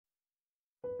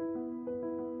Good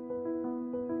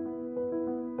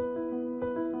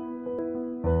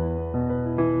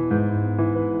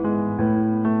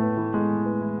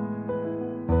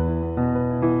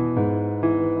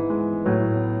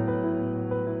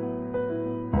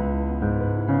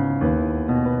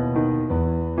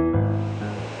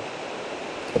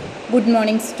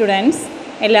morning students.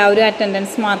 എല്ലാവരും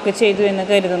attendance mark ചെയ്തു എന്ന്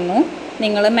കരുതുന്നു.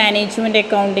 നിങ്ങൾ മാനേജ്മെൻറ്റ്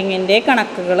അക്കൗണ്ടിങ്ങിൻ്റെ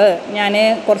കണക്കുകൾ ഞാൻ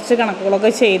കുറച്ച്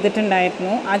കണക്കുകളൊക്കെ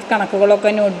ചെയ്തിട്ടുണ്ടായിരുന്നു. ആ കണക്കുകളൊക്കെ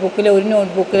ഒരു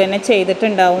നോട്ട്ബുക്കിൽ തന്നെ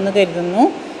ചെയ്തിട്ടുണ്ടാവും എന്ന് കരുതുന്നു.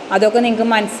 അതൊക്കെ നിങ്ങൾക്ക്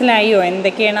മനസ്സിലായോ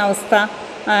എന്തൊക്കെയാണ് അവസ്ഥ?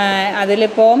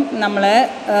 അതിലിപ്പോൾ നമ്മൾ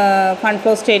ഫണ്ട്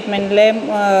ഫ്ലോ സ്റ്റേറ്റ്മെൻറ്റിൽ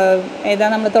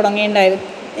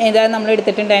നമ്മൾ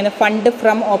എടുത്തിട്ടുണ്ടായിരുന്നത് ഫണ്ട്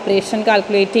ഫ്രം ഓപ്പറേഷൻ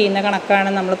കാൽക്കുലേറ്റ് ചെയ്യുന്ന കണക്കാണ്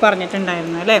നമ്മൾ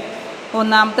പറഞ്ഞിട്ടുണ്ടായിരുന്നത് അല്ലേ.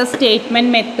 ഒന്നാമത്തെ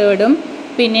സ്റ്റേറ്റ്മെൻറ്റ് മെത്തേഡും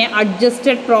പിന്നെ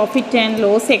adjusted profit and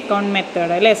loss account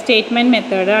method അല്ലേ. Statement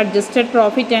method, adjusted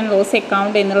profit and loss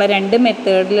account എന്നുള്ള രണ്ട്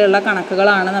മെത്തേഡിലുള്ള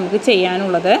കണക്കുകളാണ് നമുക്ക്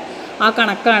ചെയ്യാനുള്ളത്. ആ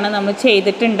കണക്കാണ് നമ്മൾ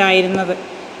ചെയ്തിട്ടുണ്ടായിരുന്നത്.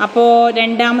 അപ്പോൾ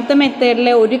രണ്ടാമത്തെ മെത്തേഡിൽ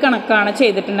ഒരു കണക്കാണ്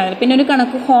ചെയ്തിട്ടുണ്ടായിരുന്നത്. പിന്നെ ഒരു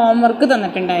കണക്ക് ഹോംവർക്ക്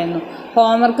തന്നിട്ടുണ്ടായിരുന്നു.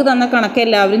 ഹോംവർക്ക് തന്ന കണക്ക്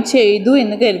എല്ലാവരും ചെയ്തു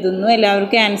എന്ന് കരുതുന്നു.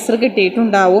 എല്ലാവർക്കും ആൻസർ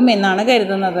കിട്ടിയിട്ടുണ്ടാവും എന്നാണ്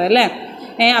കരുതുന്നത് അല്ലേ.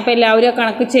 അപ്പോൾ എല്ലാവരും ആ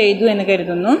കണക്ക് ചെയ്തു എന്ന്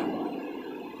കരുതുന്നു.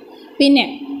 പിന്നെ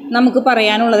നമുക്ക്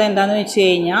പറയാനുള്ളത് എന്താണെന്ന് വെച്ച്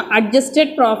കഴിഞ്ഞാൽ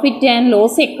അഡ്ജസ്റ്റഡ് പ്രോഫിറ്റ് ആൻഡ്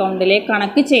ലോസ് അക്കൗണ്ടിലെ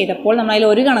കണക്ക് ചെയ്തപ്പോൾ നമ്മളതിൽ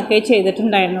ഒരു കണക്കേ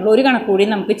ചെയ്തിട്ടുണ്ടായിരുന്നുള്ളൂ. ഒരു കണക്ക് കൂടി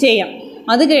നമുക്ക് ചെയ്യാം.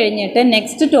 അത് കഴിഞ്ഞിട്ട്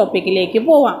നെക്സ്റ്റ് ടോപ്പിക്കിലേക്ക്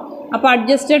പോവാം. അപ്പോൾ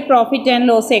അഡ്ജസ്റ്റഡ് പ്രോഫിറ്റ് ആൻഡ്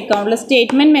ലോസ് അക്കൗണ്ടിൽ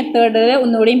സ്റ്റേറ്റ്മെൻറ്റ് മെത്തേഡിൽ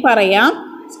ഒന്നുകൂടിയും പറയാം.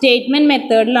 സ്റ്റേറ്റ്മെൻറ്റ്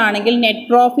മെത്തേഡിലാണെങ്കിൽ നെറ്റ്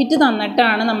പ്രോഫിറ്റ്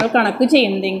തന്നിട്ടാണ് നമ്മൾ കണക്ക്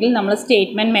ചെയ്യുന്നതെങ്കിൽ നമ്മൾ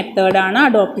സ്റ്റേറ്റ്മെൻറ്റ് മെത്തേഡാണ്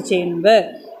അഡോപ്റ്റ് ചെയ്യുന്നത്.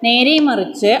 നേരെ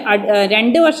മറിച്ച്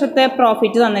 2 വർഷത്തെ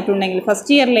പ്രോഫിറ്റ് തന്നിട്ടുണ്ടെങ്കിൽ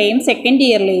ഫസ്റ്റ് ഇയറിലെയും സെക്കൻഡ്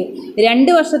ഇയറിലെയും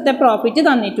 2 വർഷത്തെ പ്രോഫിറ്റ്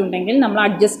തന്നിട്ടുണ്ടെങ്കിൽ നമ്മൾ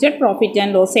അഡ്ജസ്റ്റഡ് പ്രോഫിറ്റ്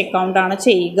ആൻഡ് ലോസ് അക്കൗണ്ടാണ്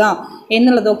ചെയ്യുക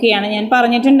എന്നുള്ളതൊക്കെയാണ് ഞാൻ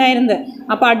പറഞ്ഞിട്ടുണ്ടായിരുന്നത്.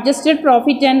 അപ്പോൾ അഡ്ജസ്റ്റഡ്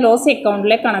പ്രോഫിറ്റ് ആൻഡ് ലോസ്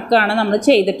അക്കൗണ്ടിലെ കണക്കാണ് നമ്മൾ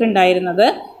ചെയ്തിട്ടുണ്ടായിരുന്നത്.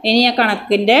 ഇനി ആ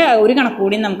കണക്കിൻ്റെ ഒരു കണക്ക്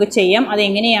കൂടി നമുക്ക് ചെയ്യാം.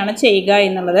 അതെങ്ങനെയാണ് ചെയ്യുക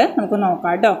എന്നുള്ളത് നമുക്ക്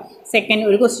നോക്കാം കേട്ടോ.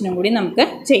 ഒരു ക്വസ്റ്റ്യനും കൂടി നമുക്ക്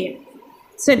ചെയ്യാം.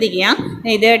 ശ്രദ്ധിക്കുക,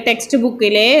 ഇത് ടെക്സ്റ്റ്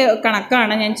ബുക്കിലെ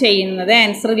കണക്കാണ് ഞാൻ ചെയ്യുന്നത്.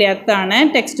 ആൻസർ ഇല്ലാത്തതാണ്.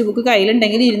 ടെക്സ്റ്റ് ബുക്ക്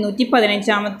കയ്യിലുണ്ടെങ്കിൽ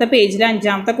 215 പേജിലെ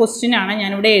 5ാമത്തെ ക്വസ്റ്റ്യനാണ്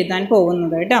ഞാനിവിടെ എഴുതാൻ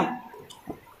പോകുന്നത് കേട്ടോ.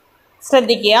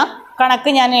 ശ്രദ്ധിക്കുക, കണക്ക്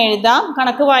ഞാൻ എഴുതാം.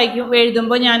 കണക്ക്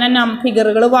എഴുതുമ്പോൾ ഞാൻ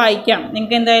ഫിഗറുകൾ വായിക്കാം.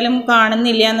 നിങ്ങൾക്ക് എന്തായാലും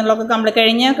കാണുന്നില്ല എന്നുള്ളതൊക്കെ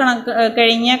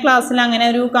കഴിഞ്ഞ ക്ലാസ്സിൽ അങ്ങനെ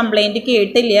ഒരു കംപ്ലൈൻറ്റ്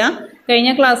കേട്ടില്ല. കഴിഞ്ഞ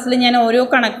ക്ലാസ്സിൽ ഞാൻ ഓരോ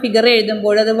ഫിഗർ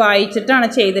എഴുതുമ്പോൾ അത് വായിച്ചിട്ടാണ്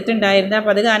ചെയ്തിട്ടുണ്ടായിരുന്നത്.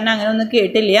 അപ്പോൾ അത് കാരണം അങ്ങനെ ഒന്നും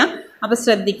കേട്ടില്ല. അപ്പോൾ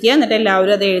ശ്രദ്ധിക്കുക, എന്നിട്ട്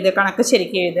എല്ലാവരും അത് എഴുതുക, കണക്ക്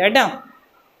ശരിക്കും എഴുതുക കേട്ടോ.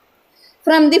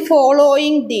 From the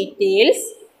following details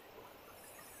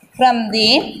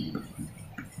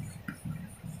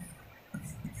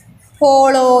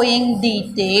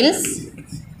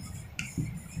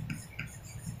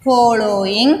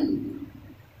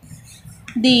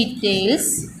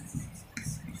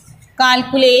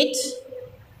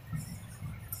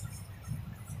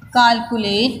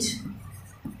calculate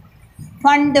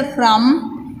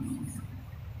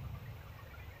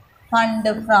fund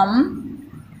from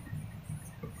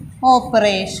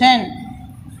operation.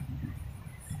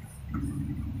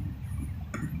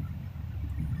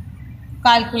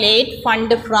 Calculate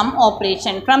fund from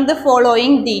operation. From the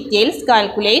following details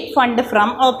calculate fund from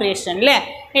operation അല്ലേ.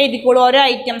 എഴുതിക്കോളൂ. ഓരോ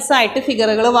ഐറ്റംസ് ആയിട്ട്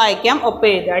ഫിഗറുകൾ വായിക്കാം, ഒപ്പം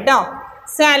എഴുതുക കേട്ടോ.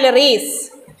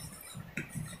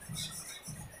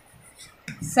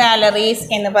 സാലറീസ്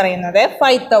എന്ന് പറയുന്നത്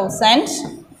 5,000.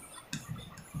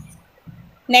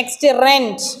 Next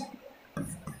rent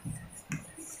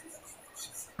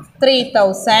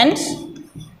 3,000.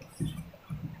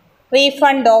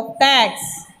 refund of tax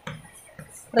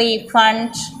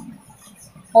 3,000.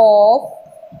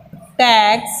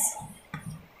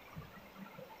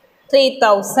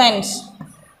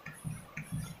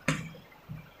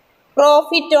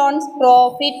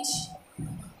 profit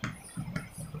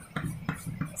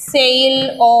sale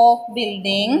of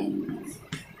building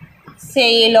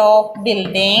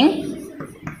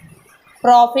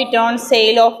profit on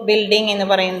sale of building എന്ന്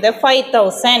പറയുന്നത്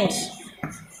 5,000.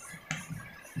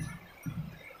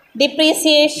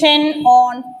 depreciation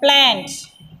on plant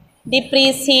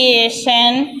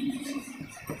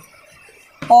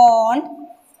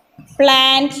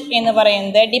എന്ന്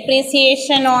പറയുന്നത്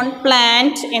depreciation on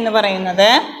plant എന്ന്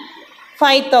പറയുന്നത്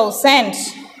 5,000.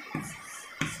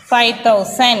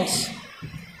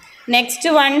 next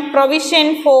one provision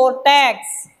for tax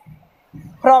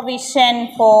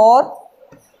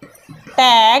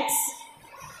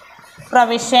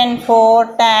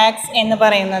എന്ന്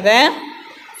പറയുന്നത്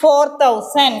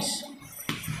 4,000.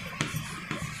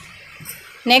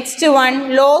 next one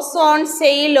loss on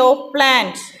sale of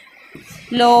plant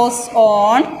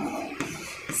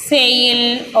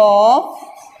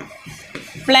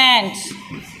 5,000.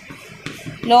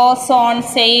 Loss on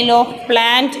sale of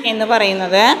plant എന്ന്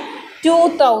പറയുന്നത്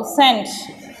 2000.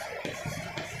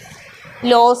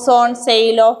 Loss on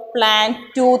sale of plant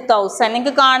 2000.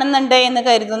 നിങ്ങൾക്ക് കാണുന്നുണ്ട് എന്ന്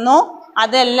കരുതുന്നു.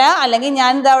 അതല്ല, അല്ലെങ്കിൽ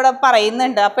ഞാൻ ഇതവിടെ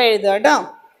പറയുന്നുണ്ട്, അപ്പോൾ എഴുതുക കേട്ടോ.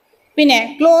 പിന്നെ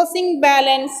closing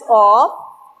balance of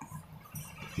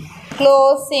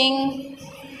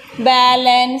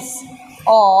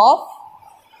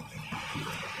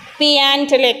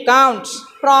P&L account,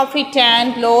 profit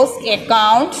and loss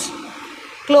account.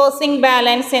 Closing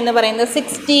balance എന്ന് പറയുന്നത്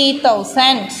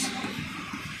 60,000.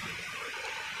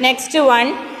 Next one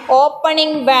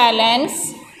opening balance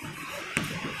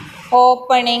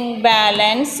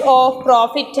of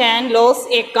profit and loss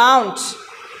account.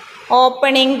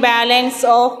 Opening balance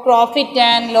of profit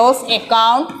and loss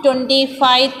account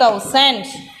 25,000.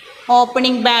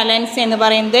 Opening balance എന്ന്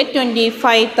പറയുന്നത്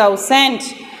 25,000.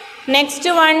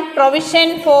 Next one provision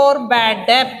for bad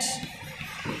ഡെപ്റ്റ്.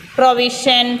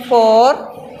 Provision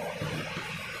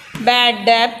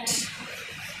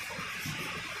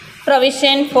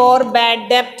for bad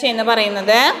ഡെപ്റ്റ് എന്ന്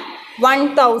പറയുന്നത്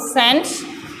 1,000.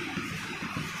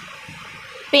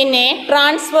 പിന്നെ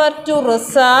transfer to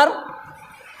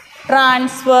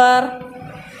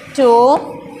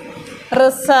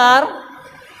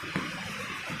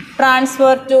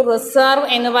reserve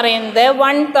എന്ന് പറയുന്നത്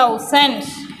 1,000.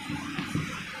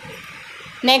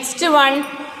 Next one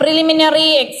preliminary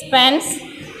expense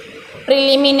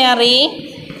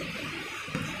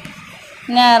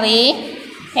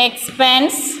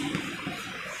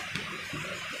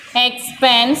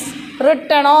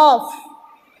written of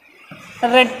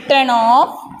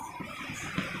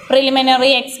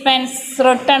preliminary expense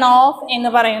written of എന്ന്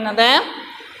പറയുന്നത്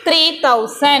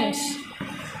 3,000.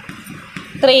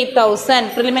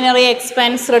 Preliminary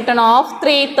expense written of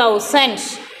 3,000.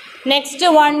 Next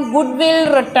one goodwill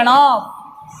written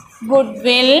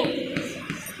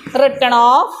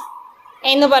of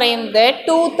എന്ന് പറയുന്നത്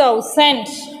 2,000.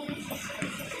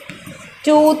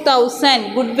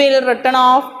 Goodwill written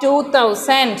of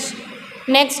 2,000.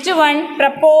 Next one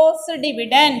proposed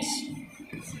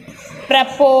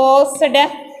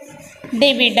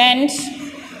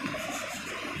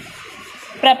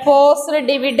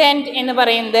dividend എന്ന്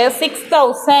പറയുന്നത്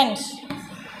 6,000.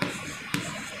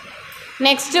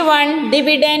 നെക്സ്റ്റ് വൺ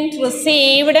ഡിവിഡൻഡ്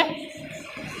റിസീവ്ഡ്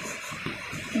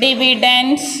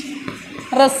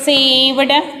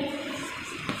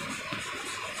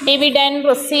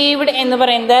എന്ന്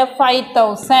പറയുന്നത്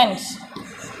 5,000.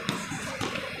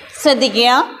 ശ്രദ്ധിക്കുക,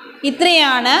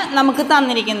 ഇത്രയാണ് നമുക്ക്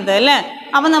തന്നിരിക്കുന്നത് അല്ലേ.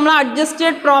 അപ്പോൾ നമ്മൾ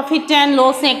adjusted profit and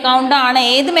loss account ആണ്.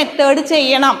 ഏത് മെത്തേഡ്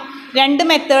ചെയ്യണം? 2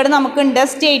 മെത്തേഡ് നമുക്കുണ്ട്.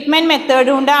 സ്റ്റേറ്റ്മെൻറ്റ്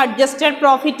മെത്തേഡും ഉണ്ട്, adjusted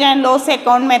profit and loss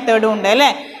account മെത്തേഡും ഉണ്ട്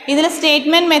അല്ലേ. ഇതിൽ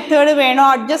സ്റ്റേറ്റ്മെൻറ്റ് മെത്തേഡ് വേണോ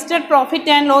adjusted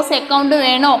profit and loss account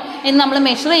വേണോ എന്ന് നമ്മൾ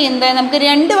മെഷർ ചെയ്യുന്നത് നമുക്ക്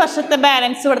 2 വർഷത്തെ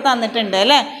ബാലൻസ് ഇവിടെ തന്നിട്ടുണ്ട്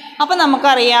അല്ലേ. അപ്പോൾ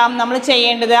നമുക്കറിയാം നമ്മൾ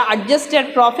ചെയ്യേണ്ടത് adjusted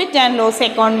profit and loss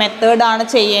account മെത്തേഡാണ്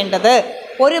ചെയ്യേണ്ടത്.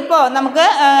 ഇപ്പോൾ നമുക്ക്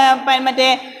മറ്റേ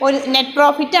ഒരു നെറ്റ്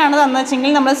പ്രോഫിറ്റ് ആണ്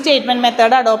തന്നെച്ചെങ്കിൽ നമ്മൾ സ്റ്റേറ്റ്മെൻറ്റ്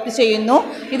മെത്തേഡ് അഡോപ്റ്റ് ചെയ്യുന്നു.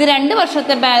 ഇത് 2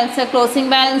 വർഷത്തെ ബാലൻസ്,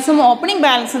 ക്ലോസിംഗ് ബാലൻസും ഓപ്പണിംഗ്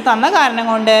ബാലൻസും തന്ന കാരണം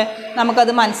കൊണ്ട്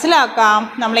നമുക്കത് മനസ്സിലാക്കാം.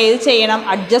 നമ്മൾ ഏത് ചെയ്യണം?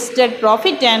 Adjusted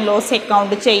profit and loss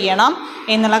account ചെയ്യണം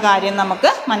എന്നുള്ള കാര്യം നമുക്ക്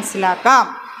മനസ്സിലാക്കാം.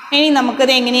 ഇനി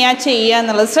നമുക്കത് എങ്ങനെയാണ് ചെയ്യുക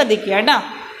എന്നുള്ളത് ശ്രദ്ധിക്കുക കേട്ടോ.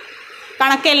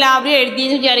 കണക്ക് എല്ലാവരും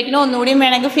എഴുതിയെന്ന് വിചാരിക്കുന്നു. ഒന്നുകൂടിയും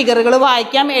വേണമെങ്കിൽ ഫിഗറുകൾ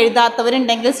വായിക്കാം.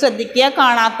 എഴുതാത്തവരുണ്ടെങ്കിൽ ശ്രദ്ധിക്കുക.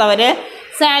 കാണാത്തവർ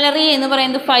സാലറി എന്ന്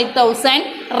പറയുന്നത് 5,000,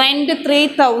 റെൻറ്റ്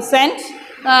 3,000,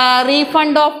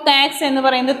 റീഫണ്ട് ഓഫ് ടാക്സ് എന്ന്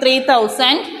പറയുന്നത്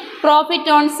 3,000,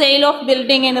 profit on sale of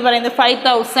building എന്ന് പറയുന്നത്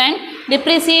 5,000,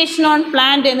 ഡിപ്രിസിയേഷൻ ഓൺ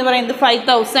പ്ലാന്റ് എന്ന് പറയുന്നത്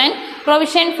 5,000,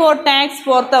 provision for tax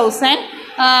 4,000,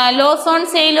 loss on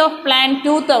sale of plant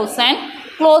 2,000,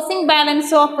 closing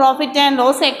balance of profit and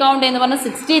loss account എന്ന് പറയുന്നത്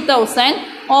 60,000,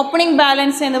 ഓപ്പണിംഗ്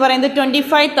ബാലൻസ് എന്ന് പറയുന്നത്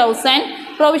 25,000,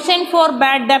 provision for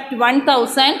bad ഡെപ്റ്റ്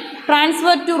 1,000,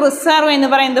 transfer to reserve എന്ന്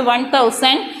പറയുന്നത്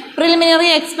 1,000, preliminary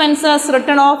expenses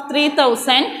written of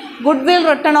 3,000, goodwill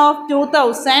written of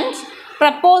 2,000,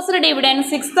 proposed dividend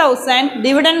 6,000,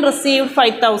 dividend received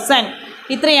 5,000.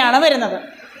 ഇത്രയാണ് വരുന്നത്.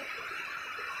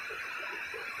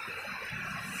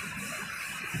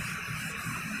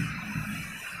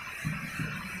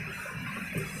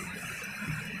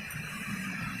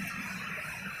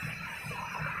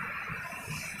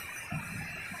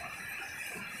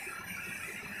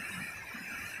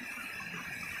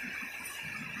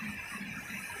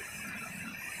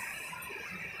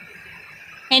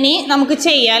 ഇനി നമുക്ക്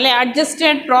ചെയ്യാം അല്ലേ.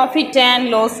 Adjusted profit and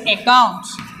loss account.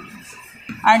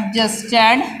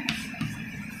 Adjusted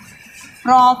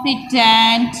profit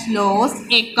and loss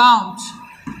account.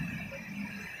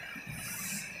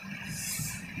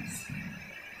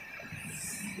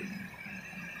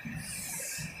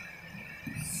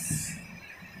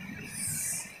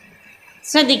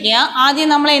 ശ്രദ്ധിക്കുക, ആദ്യം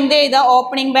നമ്മൾ എന്ത് ചെയ്താൽ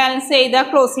ഓപ്പണിംഗ് ബാലൻസ് ചെയ്താൽ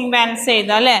ക്ലോസിംഗ് ബാലൻസ്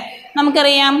ചെയ്താൽ അല്ലേ.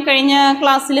 നമുക്കറിയാം കഴിഞ്ഞ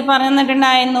ക്ലാസ്സിൽ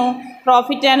പറഞ്ഞിട്ടുണ്ടായിരുന്നു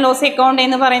പ്രോഫിറ്റ് ആൻഡ് ലോസ് അക്കൗണ്ട്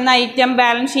എന്ന് പറയുന്ന ഐറ്റം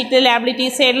ബാലൻസ് ഷീറ്റ് ലാബിലിറ്റി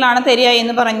സൈഡിലാണ് തരിക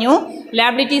എന്ന് പറഞ്ഞു.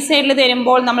 ലാബിലിറ്റി സൈഡിൽ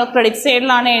തരുമ്പോൾ നമ്മൾ ക്രെഡിറ്റ്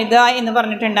സൈഡിലാണ് എഴുതുക എന്ന്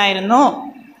പറഞ്ഞിട്ടുണ്ടായിരുന്നു.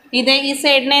 ഇത് ഈ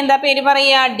സൈഡിനെ എന്താ പേര്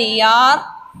പറയുക? DR.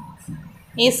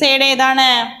 ഈ സൈഡ് ഏതാണ്?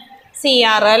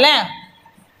 CR അല്ലേ.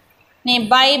 ഇനി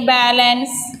ബൈ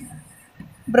ബാലൻസ്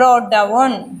ബ്രോഡ്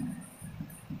ഡൗൺ,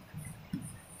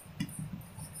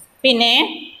 പിന്നെ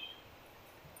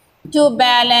to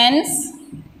balance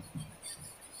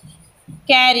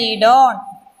carried on.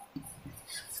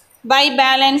 By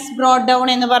balance broad down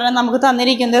എന്ന് പറഞ്ഞാൽ നമുക്ക്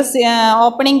തന്നിരിക്കുന്നത്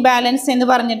ഓപ്പണിംഗ് ബാലൻസ് എന്ന്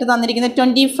പറഞ്ഞിട്ട് തന്നിരിക്കുന്നത്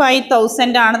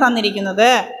 25,000 ആണ് തന്നിരിക്കുന്നത്.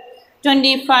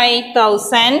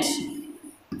 25,000.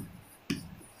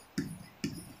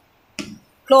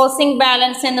 ക്ലോസിംഗ്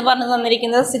ബാലൻസ് എന്ന് പറഞ്ഞ്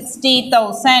തന്നിരിക്കുന്നത്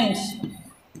 60,000.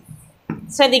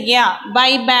 ശ്രദ്ധിക്കുക,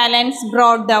 ബൈ ബാലൻസ്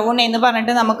ബ്രോഡ് ഡൗൺ എന്ന്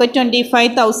പറഞ്ഞിട്ട് നമുക്ക്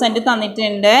 25,000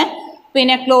 തന്നിട്ടുണ്ട്.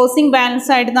 പിന്നെ ക്ലോസിംഗ് ബാലൻസ്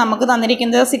ആയിട്ട് നമുക്ക്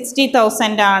തന്നിരിക്കുന്നത്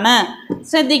 60,000 ആണ്.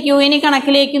 ശ്രദ്ധിക്കൂ, ഇനി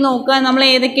കണക്കിലേക്ക് നോക്കുക. നമ്മൾ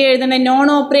ഏതൊക്കെ എഴുതേണ്ടത്? നോൺ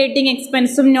ഓപ്പറേറ്റിംഗ്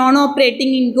എക്സ്പെൻസും നോൺ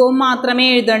ഓപ്പറേറ്റിംഗ് ഇൻകവും മാത്രമേ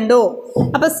എഴുതണ്ടൂ.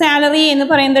 അപ്പോൾ സാലറി എന്ന്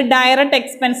പറയുന്നത് ഡയറക്റ്റ്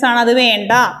എക്സ്പെൻസ് ആണ്, അത്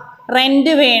വേണ്ട.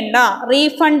 റെൻറ്റ് വേണ്ട.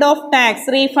 റീഫണ്ട് ഓഫ് ടാക്സ്,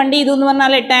 റീഫണ്ട് ചെയ്തു എന്ന്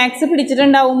പറഞ്ഞാൽ ടാക്സ്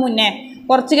പിടിച്ചിട്ടുണ്ടാവും മുന്നേ,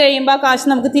 കുറച്ച് കഴിയുമ്പോൾ ആ കാശ്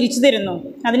നമുക്ക് തിരിച്ചു തരുന്നു.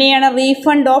 അതിനെയാണ്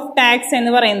റീഫണ്ട് ഓഫ് ടാക്സ്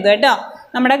എന്ന് പറയുന്നത് കേട്ടോ.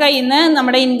 നമ്മുടെ കയ്യിൽ നിന്ന്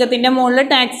നമ്മുടെ ഇൻകത്തിൻ്റെ മുകളിൽ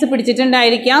ടാക്സ്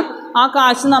പിടിച്ചിട്ടുണ്ടായിരിക്കാം, ആ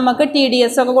കാശ് നമുക്ക്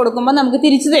TDS ഒക്കെ കൊടുക്കുമ്പോൾ നമുക്ക്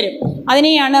തിരിച്ചു തരും.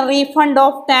 അതിനെയാണ് റീഫണ്ട്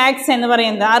ഓഫ് ടാക്സ് എന്ന്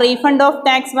പറയുന്നത്. ആ റീഫണ്ട് ഓഫ്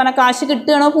ടാക്സ് പറഞ്ഞാൽ കാശ്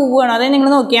കിട്ടുകയാണോ പോവുകയാണോ അതേ നിങ്ങൾ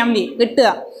നോക്കിയാൽ മതി, കിട്ടുക.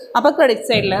 അപ്പോൾ ക്രെഡിറ്റ്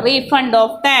സൈഡിൽ refund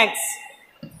of tax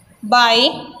by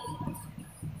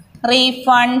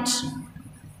refund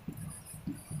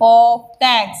of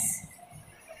tax.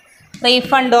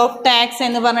 Refund of tax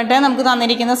എന്ന് പറഞ്ഞിട്ട് നമുക്ക്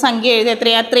തന്നിരിക്കുന്ന സംഖ്യ എഴുതി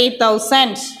എത്രയാണ്?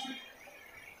 3,000.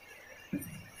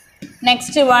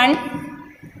 Next one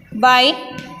by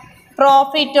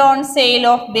profit on sale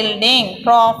of building.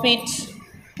 Profit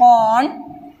on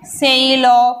sale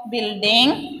of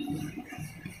building.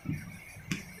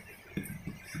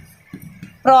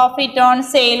 Profit on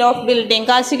sale of building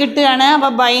കാശ് കിട്ടുകയാണ്.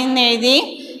 അപ്പോൾ ബൈ എന്ന് എഴുതി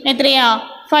എത്രയാ?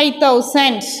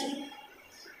 5,000.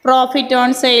 Profit on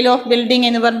sale of building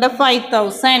എന്ന് പറഞ്ഞിട്ട്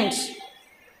 5,000.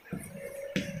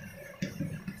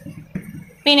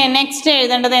 പിന്നെ നെക്സ്റ്റ്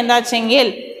എഴുതേണ്ടത് എന്താ വെച്ചെങ്കിൽ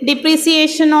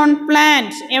ഡിപ്രീസിയേഷൻ ഓൺ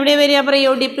പ്ലാന്റ്. എവിടെ വരിക പറയൂ?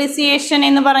 ഡിപ്രീസിയേഷൻ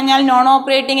എന്ന് പറഞ്ഞാൽ നോൺ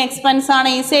ഓപ്പറേറ്റിംഗ് എക്സ്പെൻസ് ആണ്,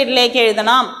 ഈ സൈഡിലേക്ക്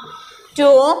എഴുതണം.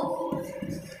 To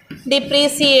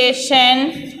depreciation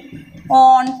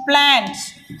on plant.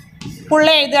 Full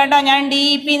എഴുതാട്ടോ, ഞാൻ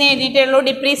DEP എന്ന് എഴുതിയിട്ടുള്ളൂ.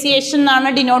 ഡിപ്രീസിയേഷൻ എന്നാണ്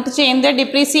ഡിനോട്ട് ചെയ്യുന്നത്.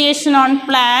 ഡിപ്രീസിയേഷൻ ഓൺ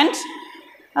പ്ലാന്റ്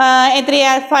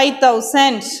എത്രയാ?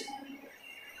 5,000.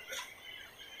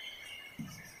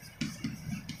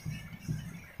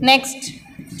 Next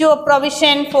to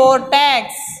provision for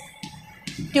tax.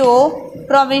 To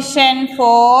provision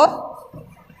for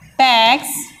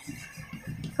tax.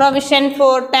 Provision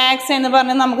for tax എന്ന്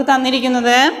പറഞ്ഞ് നമുക്ക്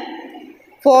തന്നിരിക്കുന്നത്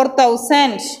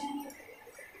 4,000.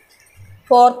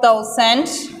 4,000.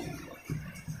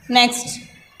 Next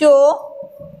to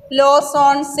loss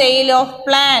on sale of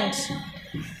plant.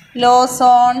 Loss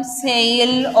on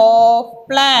sale of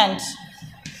plant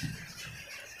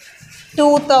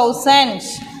 2,000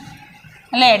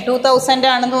 അല്ലേ? 2,000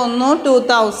 ആണെന്ന് തോന്നുന്നു.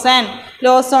 2,000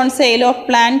 loss on sale of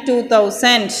plant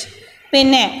 2,000.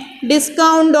 പിന്നെ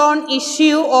discount on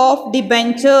issue of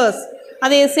debentures.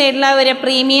 അതേ സൈഡിലാണ് വരെ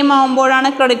പ്രീമിയം ആകുമ്പോഴാണ്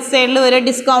ക്രെഡിറ്റ് സൈഡിൽ വരെ,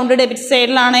 ഡിസ്കൗണ്ട് ഡെബിറ്റ്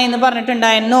സൈഡിലാണ് എന്ന്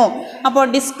പറഞ്ഞിട്ടുണ്ടായിരുന്നു. അപ്പോൾ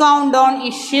discount on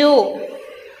issue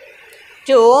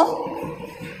to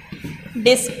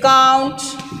discount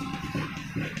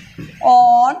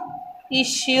on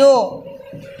issue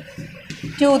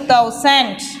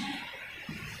 2,000.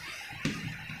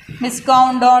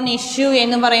 Discount on issue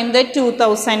എന്ന് പറയുന്നത്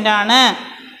 2,000 ആണ്.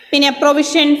 പിന്നെ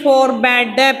പ്രൊവിഷൻ ഫോർ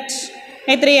ബാഡ് ഡെപ്റ്റ്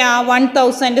എത്രയാ?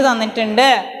 1,000 തന്നിട്ടുണ്ട്.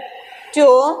 To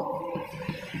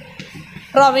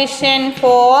provision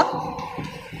for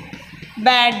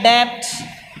bad ഡെപ്റ്റ്.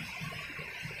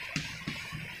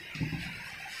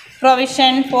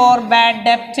 Provision for bad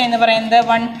ഡെപ്റ്റ് എന്ന് പറയുന്നത്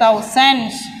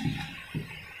 1,000.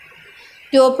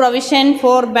 To provision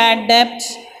for bad ഡെപ്റ്റ്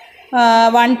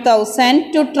 1,000.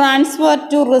 To transfer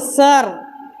to reserve.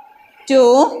 To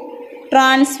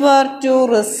transfer to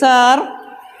reserve.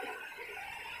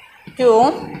 To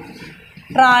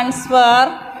transfer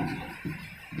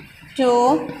to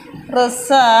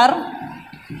reserve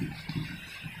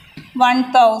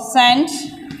 1,000.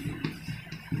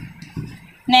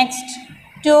 Next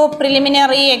to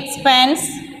preliminary expense.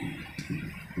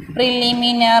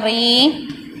 Preliminary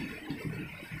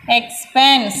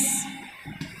expense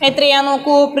എത്രയാ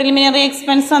നോക്കൂ? Preliminary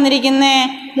expense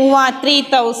തന്നിരിക്കുന്നത്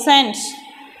 3,000.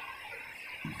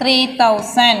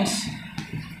 3,000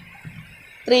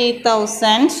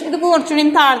 ഇത് കുറച്ചുകൂടി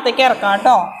താഴത്തേക്ക് ഇറക്കാം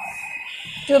കേട്ടോ.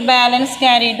 To balance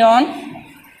carried on.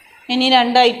 ഇനി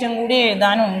 2 ഐറ്റം കൂടി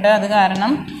എഴുതാനുണ്ട്, അത്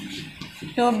കാരണം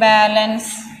ടു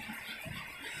ബാലൻസ്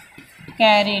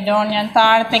ക്യാരിഡ് ഓൺ ഞാൻ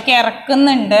താഴത്തേക്ക്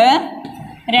ഇറക്കുന്നുണ്ട്.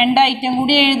 2 ഐറ്റം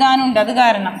കൂടി എഴുതാനുണ്ട്, അത്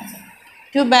കാരണം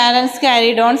ടു ബാലൻസ്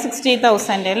ക്യാരിഡ് ഓൺ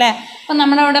 60,000 അല്ലേ. അപ്പം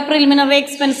നമ്മളവിടെ പ്രിലിമിനറി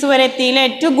എക്സ്പെൻസ് വരെ എത്തിയില്ലേ.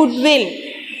 To good will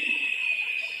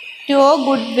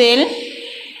 2,000.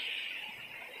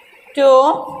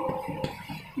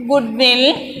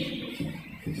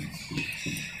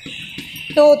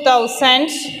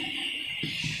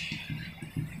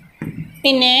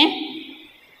 പിന്നെ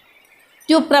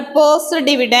ടു പ്രപ്പോസ്ഡ്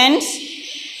ഡിവിഡൻഡ്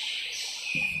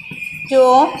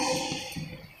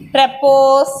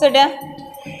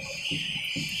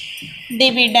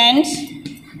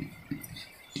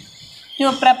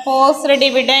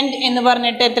എന്ന്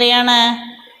പറഞ്ഞിട്ട് എത്രയാണ്?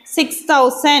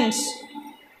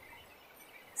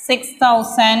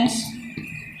 6,000.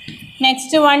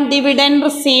 നെക്സ്റ്റ് വൺ ഡിവിഡൻഡ്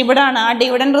റിസീവ്ഡ് ആണ്. ആ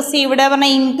ഡിവിഡൻഡ് റിസീവ്ഡ്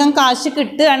പറഞ്ഞാൽ ഇൻകം കാശ്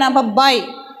കിട്ടുകയാണ്. അപ്പം ബൈ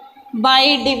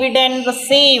ഡിവിഡൻഡ്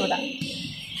റിസീവ്ഡ്.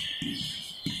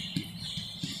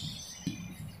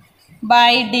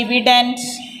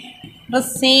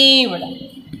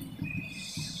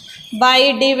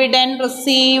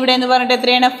 എന്ന് പറഞ്ഞിട്ട്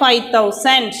എത്രയാണ്?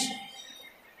 5,000.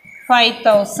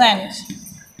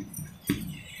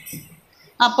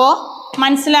 അപ്പോൾ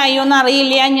മനസ്സിലായോ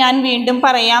എന്നറിയില്ല, ഞാൻ വീണ്ടും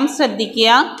പറയാം, ശ്രദ്ധിക്കുക.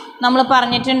 നമ്മൾ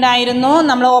പറഞ്ഞിട്ടുണ്ടായിരുന്നു,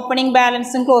 നമ്മൾ ഓപ്പണിംഗ്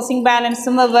ബാലൻസും ക്ലോസിംഗ്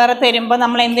ബാലൻസും വെവ്വേറെ തരുമ്പോൾ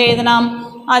നമ്മൾ എന്ത് എഴുതണം?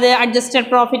 അത് adjusted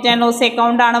profit and loss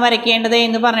account ആണ് വരയ്ക്കേണ്ടത്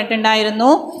എന്ന് പറഞ്ഞിട്ടുണ്ടായിരുന്നു.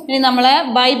 ഇനി നമ്മൾ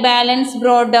by balance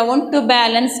broad down to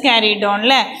balance carried on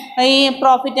അല്ലേ. ഈ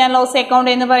പ്രോഫിറ്റ് ആൻഡ് ലോസ് അക്കൗണ്ട്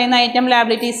എന്ന് പറയുന്ന ഐറ്റം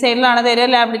ലാബിലിറ്റി സൈഡിലാണ് തരിക.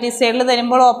 ലാബിലിറ്റി സൈഡിൽ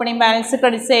തരുമ്പോൾ ഓപ്പണിംഗ് ബാലൻസ്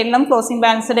ക്രെഡിറ്റ് സൈഡിലും ക്ലോസിംഗ്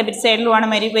ബാലൻസ് ഡെബിറ്റ് സൈഡിലുമാണ്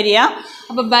വരിക.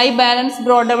 അപ്പോൾ ബൈ ബാലൻസ്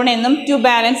ബ്രോഡ് ഡൗൺ എന്നും ടു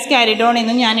ബാലൻസ് ക്യാരിഡ് ഓൺ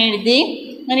എന്നും ഞാൻ എഴുതി.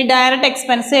 ഇനി ഡയറക്റ്റ്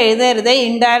എക്സ്പെൻസ് എഴുതരുത്,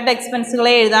 ഇൻഡയറക്റ്റ്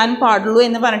എക്സ്പെൻസുകളെ എഴുതാൻ പാടുള്ളൂ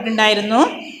എന്ന് പറഞ്ഞിട്ടുണ്ടായിരുന്നു.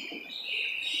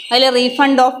 അതിൽ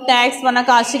റീഫണ്ട് ഓഫ് ടാക്സ് പറഞ്ഞാൽ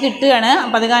കാശ് കിട്ടുകയാണ്.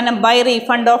 അപ്പോൾ അത് കാരണം ബൈ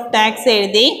റീഫണ്ട് ഓഫ് ടാക്സ്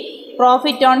എഴുതി.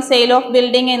 Profit on sale of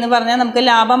building എന്ന് പറഞ്ഞാൽ നമുക്ക്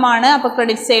ലാഭമാണ്. അപ്പോൾ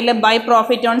ക്രെഡിറ്റ് സൈഡിൽ by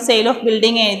profit on sale of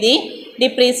building എഴുതി.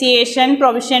 Depreciation,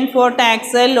 provision for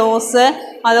tax, loss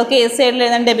അതൊക്കെ ഏത് സൈഡിൽ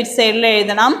എഴുതണം? ഡെബിറ്റ് സൈഡിൽ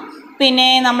എഴുതണം. പിന്നെ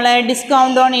നമ്മൾ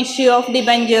discount on issue of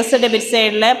debentures debit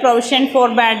സൈഡിൽ, provision for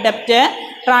bad ഡെപ്റ്റ്,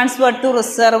 transfer to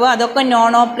reserve അതൊക്കെ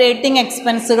നോൺ ഓപ്പറേറ്റിംഗ്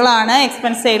എക്സ്പെൻസുകളാണ്.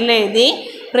 എക്സ്പെൻസ് സൈഡിൽ എഴുതി.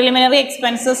 പ്രിലിമിനറി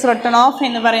എക്സ്പെൻസസ് റിട്ടേൺ ഓഫ്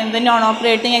എന്ന് പറയുന്നത് നോൺ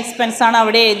ഓപ്പറേറ്റിംഗ് എക്സ്പെൻസ് ആണ്,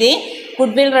 അവിടെ എഴുതി.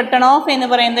 ഗുഡ് വിൽ റിട്ടേൺ ഓഫ് എന്ന്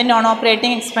പറയുന്നത് നോൺ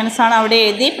ഓപ്പറേറ്റിംഗ് എക്സ്പെൻസ് ആണ്, അവിടെ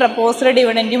എഴുതി. പ്രപ്പോസ്ഡ്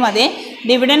ഡിവിഡൻറ്റും അതെ.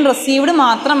 ഡിവിഡൻഡ് റിസീവ്ഡ്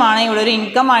മാത്രമാണ് ഇവിടെ ഒരു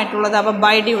ഇൻകം ആയിട്ടുള്ളത്. അപ്പോൾ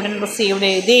ബൈ ഡിവിഡൻഡ് റിസീവ്ഡ്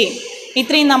എഴുതി.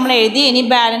 ഇത്രയും നമ്മൾ എഴുതി. ഇനി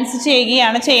ബാലൻസ്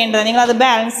ചെയ്യുകയാണ് ചെയ്യേണ്ടത്. നിങ്ങളത്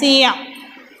ബാലൻസ് ചെയ്യാം.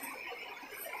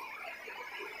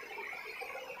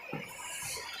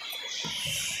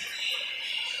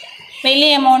 വലിയ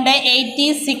എമൗണ്ട്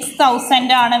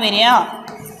 86,000 ആണ് വരിക.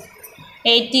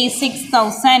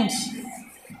 86,000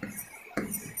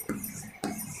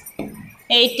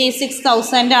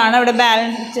 ആണ് ഇവിടെ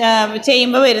ബാലൻസ്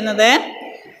ചെയ്യുമ്പോൾ വരുന്നത്.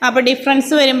 അപ്പോൾ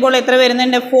ഡിഫറൻസ് വരുമ്പോൾ എത്ര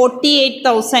വരുന്നുണ്ട്?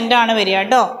 48,000 ആണ് വരിക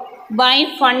കേട്ടോ. ബൈ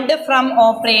ഫണ്ട് ഫ്രം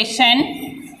ഓപ്പറേഷൻ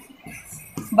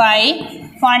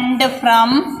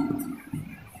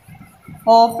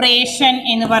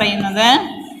എന്ന് പറയുന്നത്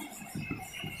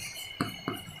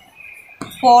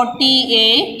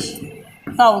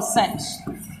 48,000.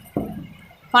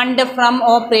 ഫണ്ട് ഫ്രം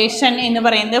ഓപ്പറേഷൻ എന്ന്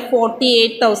പറയുന്നത്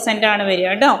 48,000 ആണ് വരിക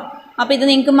കേട്ടോ. അപ്പോൾ ഇത്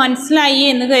നിങ്ങൾക്ക് മനസ്സിലായി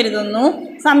എന്ന് കരുതുന്നു.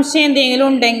 സംശയം എന്തെങ്കിലും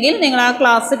ഉണ്ടെങ്കിൽ നിങ്ങൾ ആ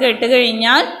ക്ലാസ് കേട്ട്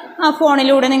കഴിഞ്ഞാൽ ആ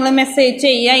ഫോണിലൂടെ നിങ്ങൾ മെസ്സേജ്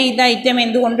ചെയ്യുക, ഇത് ഐറ്റം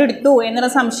എന്തുകൊണ്ട് എടുത്തു എന്നുള്ള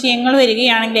സംശയങ്ങൾ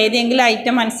വരികയാണെങ്കിൽ, ഏതെങ്കിലും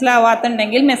ഐറ്റം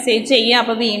മനസ്സിലാവാത്തുണ്ടെങ്കിൽ മെസ്സേജ് ചെയ്യുക.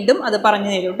 അപ്പോൾ വീണ്ടും അത് പറഞ്ഞു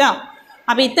തരും കേട്ടോ.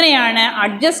 അപ്പോൾ ഇത്രയാണ്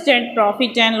adjusted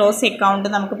profit and loss account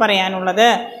നമുക്ക് പറയാനുള്ളത്.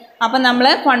 അപ്പം നമ്മൾ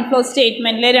ഫണ്ട് ഫ്ലോ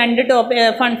സ്റ്റേറ്റ്മെൻറ്റിൽ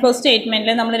ഫണ്ട് ഫ്ലോ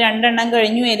സ്റ്റേറ്റ്മെൻറ്റിൽ നമ്മൾ 2 എണ്ണം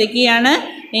കഴിഞ്ഞു. ഏതൊക്കെയാണ്?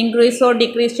 Increase or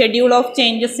decrease schedule of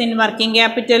changes in working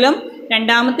ക്യാപിറ്റലും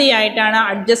രണ്ടാമത്തെയായിട്ടാണ്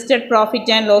adjusted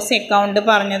profit and loss account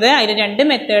പറഞ്ഞത്. അതിൽ 2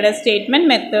 method, statement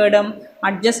മെത്തേഡും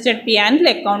adjusted P and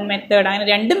account method, അങ്ങനെ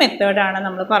 2 മെത്തേഡാണ്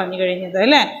നമ്മൾ പറഞ്ഞു കഴിഞ്ഞത്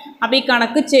അല്ലേ. അപ്പോൾ ഈ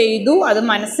കണക്ക് ചെയ്തു, അത്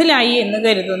മനസ്സിലായി എന്ന്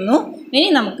കരുതുന്നു. ഇനി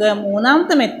നമുക്ക്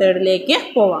 3ാമത്തെ മെത്തേഡിലേക്ക്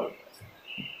പോവാം.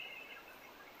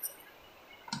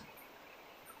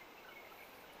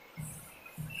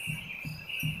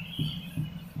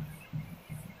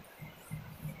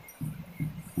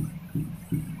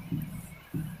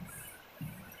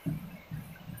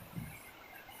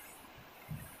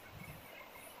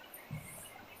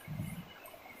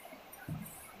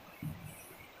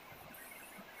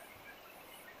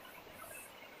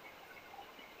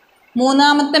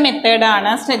 മൂന്നാമത്തെ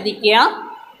മെത്തേഡാണ്, ശ്രദ്ധിക്കുക.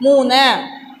 3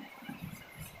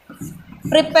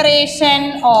 preparation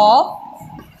of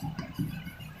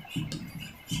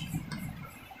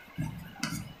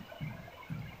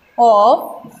of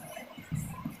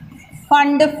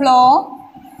fund flow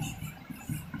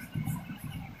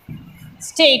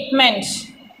statement.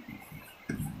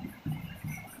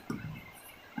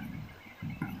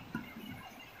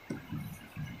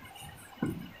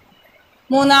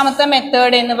 മൂന്നാമത്തെ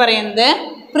മെത്തേഡ് എന്ന് പറയുന്നത്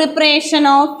preparation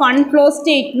of fund flow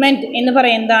statement എന്ന്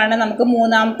പറയുന്നതാണ് നമുക്ക്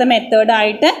മൂന്നാമത്തെ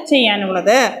മെത്തേഡായിട്ട്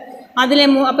ചെയ്യാനുള്ളത്.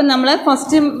 അപ്പം നമ്മൾ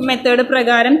ഫസ്റ്റ് മെത്തേഡ്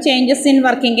പ്രകാരം ചേഞ്ചസ് ഇൻ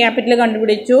വർക്കിംഗ് ക്യാപിറ്റൽ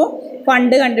കണ്ടുപിടിച്ചു,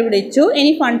 ഫണ്ട് കണ്ടുപിടിച്ചു,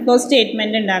 ഇനി ഫണ്ട് ഫ്ലോ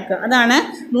സ്റ്റേറ്റ്മെൻറ്റ് ഉണ്ടാക്കുക. അതാണ്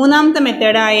മൂന്നാമത്തെ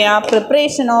മെത്തേഡായ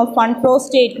preparation of fund flow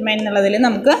statement എന്നുള്ളതിൽ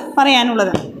നമുക്ക്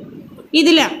പറയാനുള്ളത്.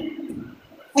 ഇതിൽ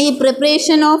ഈ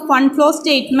preparation of fund flow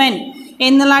statement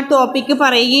എന്നുള്ള ടോപ്പിക്ക്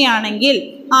പറയുകയാണെങ്കിൽ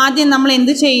ആദ്യം നമ്മൾ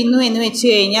എന്ത് ചെയ്യുന്നു എന്ന് വെച്ച്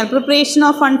കഴിഞ്ഞാൽ പ്രിപ്പറേഷൻ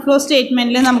ഓഫ് ഫണ്ട് ഫ്ലോ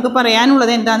സ്റ്റേറ്റ്മെൻറ്റിൽ നമുക്ക്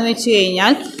പറയാനുള്ളത് എന്താണെന്ന് വെച്ച്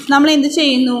കഴിഞ്ഞാൽ നമ്മൾ എന്ത്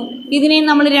ചെയ്യുന്നു, ഇതിനെ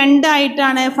നമ്മൾ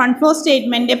രണ്ടായിട്ടാണ് ഫണ്ട് ഫ്ലോ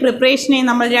സ്റ്റേറ്റ്മെൻറ്റ് പ്രിപ്പറേഷനെ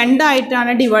നമ്മൾ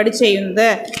രണ്ടായിട്ടാണ് ഡിവൈഡ് ചെയ്യുന്നത്.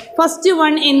 ഫസ്റ്റ്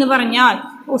വൺ എന്ന് പറഞ്ഞാൽ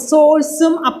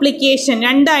സോഴ്സും അപ്ലിക്കേഷൻ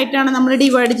രണ്ടായിട്ടാണ് നമ്മൾ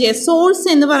ഡിവൈഡ് ചെയ്യുക. സോഴ്സ്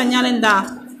എന്ന് പറഞ്ഞാൽ എന്താ,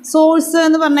 സോഴ്സ്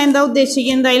എന്ന് പറഞ്ഞാൽ എന്താ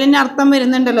ഉദ്ദേശിക്കുന്നത്, അതിൽ തന്നെ അർത്ഥം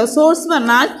വരുന്നുണ്ടല്ലോ. സോഴ്സ്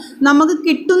പറഞ്ഞാൽ നമുക്ക്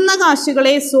കിട്ടുന്ന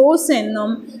കാശുകളെ സോഴ്സ് എന്നും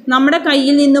നമ്മുടെ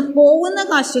കയ്യിൽ നിന്ന് പോകുന്ന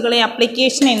കാശുകളെ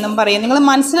അപ്ലിക്കേഷൻ എന്നും പറയും. നിങ്ങൾ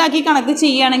മനസ്സിലാക്കി കണക്ക്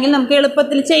ചെയ്യുകയാണെങ്കിൽ നമുക്ക്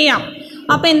എളുപ്പത്തിൽ ചെയ്യാം.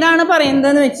 അപ്പോൾ എന്താണ്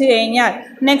പറയുന്നതെന്ന് വെച്ച് കഴിഞ്ഞാൽ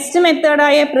next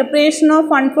മെത്തേഡായ preparation of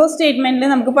fund flow സ്റ്റേറ്റ്മെൻറ്റിൽ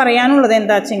നമുക്ക് പറയാനുള്ളത്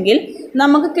എന്താ വെച്ചെങ്കിൽ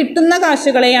നമുക്ക് കിട്ടുന്ന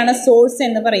കാശുകളെയാണ് സോഴ്സ്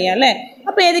എന്ന് പറയുക അല്ലേ.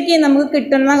 അപ്പോൾ ഏതൊക്കെയാണ് നമുക്ക്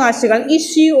കിട്ടുന്ന കാശുകൾ?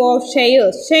 Issue of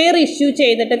shares, share issue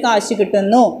ചെയ്തിട്ട് കാശ്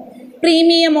കിട്ടുന്നു.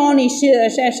 പ്രീമിയം ഓൺ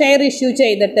ഷെയർ ഇഷ്യൂ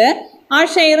ചെയ്തിട്ട് ആ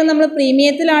ഷെയർ നമ്മൾ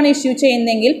പ്രീമിയത്തിലാണ് ഇഷ്യൂ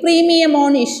ചെയ്യുന്നതെങ്കിൽ premium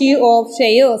on issue of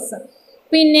shares.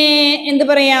 പിന്നെ എന്ത്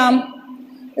പറയാം,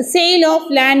 sale of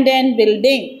land and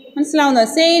building, മനസ്സിലാവുന്നത്,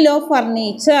 സെയിൽ ഓഫ്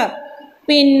ഫർണിച്ചർ.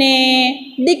 പിന്നെ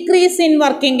decrease in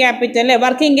working capital,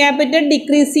 working capital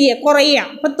decrease ചെയ്യുക, കുറയുക.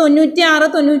 അപ്പോൾ 96,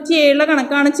 97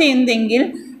 കണക്കാണ് ചെയ്യുന്നതെങ്കിൽ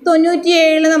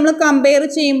 97 നമ്മൾ കമ്പയർ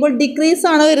ചെയ്യുമ്പോൾ ഡിക്രീസ്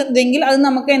ആണ് വരുന്നതെങ്കിൽ അത്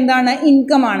നമുക്ക് എന്താണ്,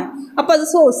 ഇൻകം ആണ്. അപ്പോൾ അത്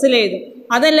സോഴ്സിൽ എഴുതും.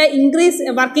 അതല്ല ഇൻക്രീസ്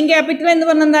വർക്കിംഗ് ക്യാപിറ്റൽ എന്ന്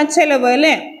പറഞ്ഞാൽ എന്താ, ചിലവ്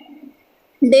അല്ലേ.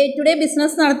 ഡേ ടു ഡേ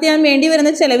ബിസിനസ് നടത്താൻ വേണ്ടി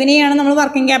വരുന്ന ചിലവിനെയാണ് നമ്മൾ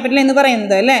വർക്കിംഗ് ക്യാപിറ്റൽ എന്ന്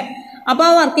പറയുന്നത് അല്ലേ. അപ്പോൾ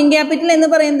ആ വർക്കിംഗ് ക്യാപിറ്റൽ എന്ന്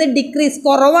പറയുന്നത് ഡിക്രീസ്,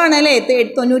 കുറവാണ് അല്ലേ.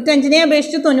 95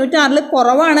 അപേക്ഷിച്ച് 96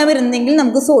 കുറവാണ് വരുന്നതെങ്കിൽ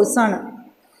നമുക്ക് സോഴ്സാണ്.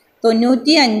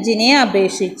 95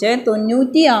 അപേക്ഷിച്ച്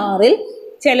 96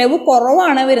 ചിലവ്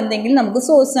കുറവാണ് വരുന്നതെങ്കിൽ നമുക്ക്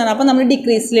സോഴ്സാണ്. അപ്പോൾ നമ്മൾ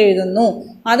ഡിക്രീസിൽ എഴുതുന്നു.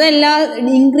 അതല്ല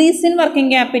ഇൻക്രീസ് ഇൻ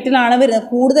വർക്കിംഗ് ക്യാപിറ്റലാണ് വരുന്നത്,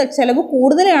 കൂടുതൽ ചിലവ്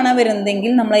കൂടുതലാണ്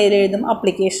വരുന്നതെങ്കിൽ നമ്മൾ അതിൽ എഴുതും,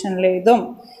 അപ്ലിക്കേഷനിൽ എഴുതും.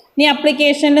 ഇനി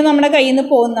അപ്ലിക്കേഷനിൽ നമ്മുടെ കയ്യിൽ നിന്ന്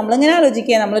പോകും, നമ്മളിങ്ങനെ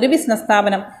ആലോചിക്കുക, നമ്മളൊരു ബിസിനസ്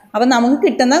സ്ഥാപനം, അപ്പോൾ നമുക്ക്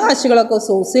കിട്ടുന്ന കാശുകളൊക്കെ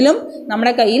സോഴ്സിലും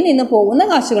നമ്മുടെ കയ്യിൽ നിന്ന് പോകുന്ന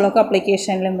കാശുകളൊക്കെ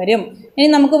അപ്ലിക്കേഷനിലും വരും. ഇനി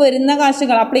നമുക്ക് വരുന്ന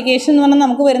കാശുകൾ, അപ്ലിക്കേഷൻ എന്ന് പറഞ്ഞാൽ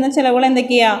നമുക്ക് വരുന്ന ചിലവുകൾ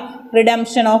എന്തൊക്കെയാണ്?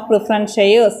 Redemption of preference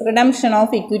shares, redemption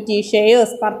of equity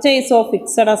shares, purchase of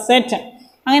fixed asset.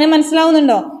 അങ്ങനെ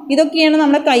മനസ്സിലാവുന്നുണ്ടോ? ഇതൊക്കെയാണ്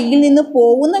നമ്മുടെ കയ്യിൽ നിന്ന്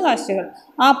പോകുന്ന കാശുകൾ.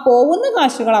 ആ പോകുന്ന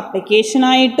കാശുകൾ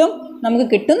അപ്ലിക്കേഷനായിട്ടും നമുക്ക്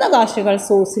കിട്ടുന്ന കാശുകൾ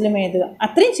സോഴ്സിലും എഴുതുക.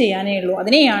 അത്രയും ചെയ്യാനേ ഉള്ളൂ.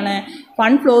 അതിനെയാണ്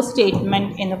ഫണ്ട് ഫ്ലോ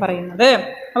സ്റ്റേറ്റ്മെൻറ്റ് എന്ന് പറയുന്നത്.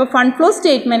 അപ്പോൾ ഫണ്ട് ഫ്ലോ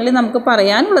സ്റ്റേറ്റ്മെൻറ്റിൽ നമുക്ക്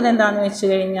പറയാനുള്ളത് എന്താണെന്ന് വെച്ച്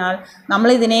കഴിഞ്ഞാൽ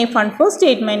നമ്മളിതിനെ ഫണ്ട് ഫ്ലോ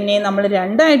സ്റ്റേറ്റ്മെൻറ്റിനെ നമ്മൾ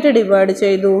രണ്ടായിട്ട് ഡിവൈഡ്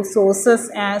ചെയ്തു.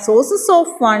 സോഴ്സസ്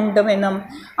ഓഫ് ഫണ്ട് എന്നും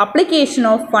അപ്ലിക്കേഷൻ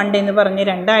ഓഫ് ഫണ്ട് എന്ന് പറഞ്ഞ്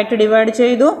രണ്ടായിട്ട് ഡിവൈഡ്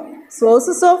ചെയ്തു.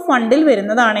 സോഴ്സസ് ഓഫ് ഫണ്ടിൽ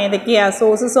വരുന്നതാണ് ഏതൊക്കെയാണ്?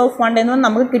 സോഴ്സസ് ഓഫ് ഫണ്ട് എന്ന് പറഞ്ഞാൽ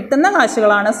നമുക്ക് കിട്ടുന്ന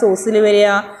കാശുകളാണ് സോഴ്സിൽ വരിക.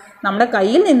 നമ്മുടെ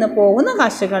കയ്യിൽ നിന്ന് പോകുന്ന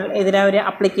കാശുകൾ എതിരെ ഒരു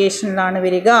അപ്ലിക്കേഷനിലാണ്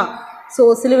വരിക.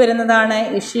 സോഴ്സിൽ വരുന്നതാണ്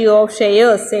issue of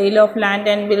shares, sale of land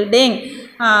and building,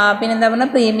 പിന്നെന്താ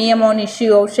പറഞ്ഞാൽ premium on issue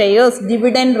of shares,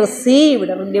 dividend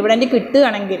received, dividend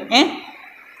കിട്ടുകയാണെങ്കിൽ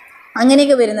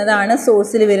അങ്ങനെയൊക്കെ വരുന്നതാണ്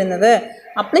സോഴ്സിൽ വരുന്നത്.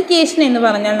 അപ്ലിക്കേഷൻ എന്ന്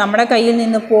പറഞ്ഞാൽ നമ്മുടെ കയ്യിൽ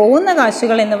നിന്ന് പോകുന്ന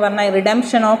കാശുകൾ എന്ന് പറഞ്ഞാൽ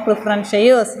redemption of preference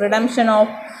shares, redemption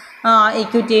of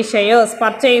equity shares,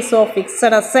 purchase of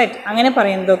fixed asset, അങ്ങനെ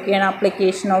പറയുന്നതൊക്കെയാണ്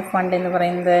അപ്ലിക്കേഷൻ ഓഫ് ഫണ്ട് എന്ന്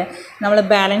പറയുന്നത്. നമ്മൾ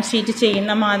ബാലൻസ് ഷീറ്റ്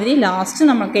ചെയ്യുന്ന മാതിരി ലാസ്റ്റ്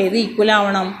നമുക്ക് ഏത് ഈക്വൽ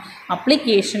ആവണം?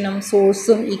 അപ്ലിക്കേഷനും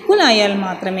സോഴ്സും ഈക്വൽ ആയാൽ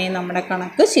മാത്രമേ നമ്മുടെ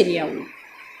കണക്ക് ശരിയാവൂ.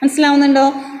 മനസ്സിലാവുന്നുണ്ടോ?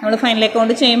 നമ്മൾ ഫൈനൽ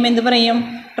അക്കൗണ്ട് ചെയ്യുമ്പോൾ എന്ത് പറയും?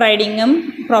 ട്രേഡിങ്ങും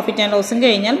പ്രോഫിറ്റ് ആൻഡ് ലോസും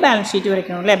കഴിഞ്ഞാൽ ബാലൻസ് ഷീറ്റ്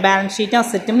വരയ്ക്കണം അല്ലേ. ബാലൻസ് ഷീറ്റ്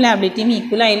അസറ്റും ലാബിലിറ്റിയും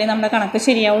ഈക്വൽ ആയാലേ നമ്മുടെ കണക്ക്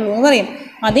ശരിയാവുള്ളൂ എന്ന് പറയും.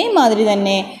 അതേമാതിരി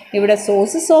തന്നെ ഇവിടെ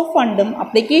സോഴ്സസ് ഓഫ് ഫണ്ടും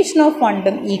അപ്ലിക്കേഷൻ ഓഫ്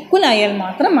ഫണ്ടും ഈക്വൽ ആയാൽ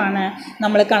മാത്രമാണ്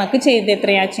നമ്മൾ കണക്ക് ചെയ്ത്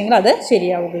എത്രയാച്ചെങ്കിൽ അത്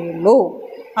ശരിയാവുകയുള്ളൂ.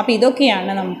 അപ്പോൾ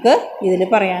ഇതൊക്കെയാണ് നമുക്ക് ഇതിൽ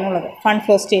പറയാനുള്ളത് ഫണ്ട്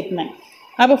ഫ്ലോ സ്റ്റേറ്റ്മെൻറ്റ്.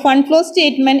 അപ്പോൾ ഫണ്ട് ഫ്ലോ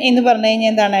സ്റ്റേറ്റ്മെൻറ്റ് എന്ന് പറഞ്ഞു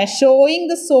കഴിഞ്ഞാൽ എന്താണ്? Showing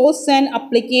the source and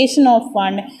application of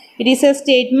fund. It is A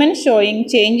statement showing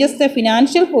changes the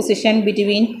financial position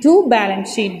between two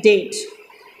balance sheet date.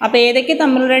 അപ്പോൾ ഏതൊക്കെ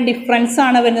തമ്മിലുള്ള ഡിഫറൻസ്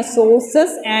ആണ് വരുന്നത്?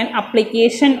 Sources and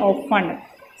application of fund.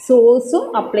 സോഴ്സും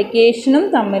അപ്ലിക്കേഷനും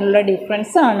തമ്മിലുള്ള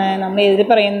ഡിഫറൻസ് ആണ് നമ്മൾ ഇതിൽ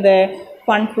പറയുന്നത്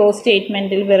ഫണ്ട് ഫ്ലോ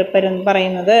സ്റ്റേറ്റ്മെൻറ്റിൽ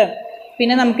പറയുന്നത്.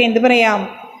 പിന്നെ നമുക്ക് എന്ത് പറയാം?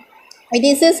 It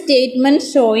is A statement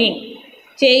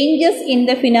changes in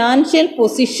the financial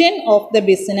position of the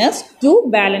business to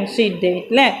balance sheet date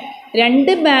അല്ലേ.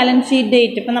 രണ്ട് ബാലൻസ് ഷീറ്റ്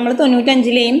ഡേറ്റ് ഇപ്പം നമ്മൾ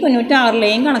 95-ലെയും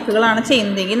 96-ലെയും കണക്കുകളാണ്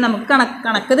ചെയ്യുന്നതെങ്കിൽ നമുക്ക്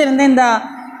കണക്ക് തരുന്നത് എന്താ,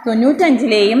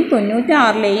 95-ലെയും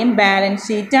 96-ലെയും ബാലൻസ്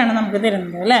ഷീറ്റാണ് നമുക്ക്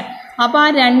തരുന്നത് അല്ലേ. അപ്പോൾ ആ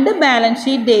രണ്ട് ബാലൻസ്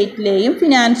ഷീറ്റ് ഡേറ്റിലെയും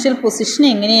ഫിനാൻഷ്യൽ പൊസിഷൻ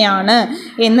എങ്ങനെയാണ്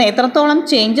എന്ന്, എത്രത്തോളം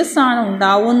ചേഞ്ചസ് ആണ്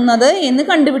ഉണ്ടാവുന്നത് എന്ന്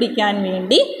കണ്ടുപിടിക്കാൻ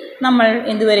വേണ്ടി നമ്മൾ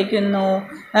എന്ത് വരയ്ക്കുന്നു,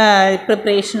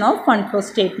 preparation of fund flow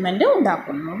statement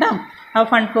ഉണ്ടാക്കുന്നു കേട്ടോ. അപ്പോൾ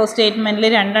ഫണ്ട് ഫ്ലോ സ്റ്റേറ്റ്മെൻറ്റിൽ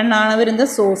രണ്ടെണ്ണമാണ് വരുന്നത്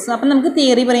സോഴ്സ്. അപ്പം നമുക്ക്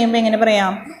തിയറി പറയുമ്പോൾ എങ്ങനെ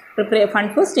പറയാം,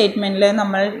 ഫണ്ട് ഫ്ലോ സ്റ്റേറ്റ്മെൻറ്റിൽ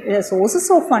നമ്മൾ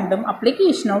സോഴ്സസ് ഓഫ് ഫണ്ടും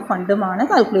അപ്ലിക്കേഷൻ ഓഫ് ഫണ്ടുമാണ്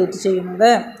കാൽക്കുലേറ്റ്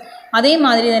ചെയ്യുന്നത്.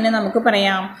 അതേമാതിരി തന്നെ നമുക്ക്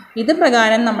പറയാം, ഇത്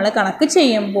പ്രകാരം നമ്മൾ കണക്ക്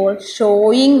ചെയ്യുമ്പോൾ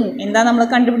ഷോയിങ് എന്താ നമ്മൾ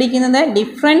കണ്ടുപിടിക്കുന്നത്,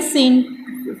 difference in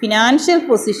financial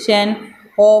position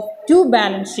of two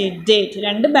balance sheet date,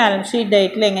 രണ്ട് ബാലൻസ് ഷീറ്റ്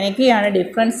ഡേറ്റിൽ എങ്ങനെയൊക്കെയാണ്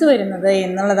ഡിഫറൻസ് വരുന്നത്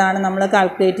എന്നുള്ളതാണ് നമ്മൾ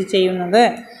കാൽക്കുലേറ്റ് ചെയ്യുന്നത്.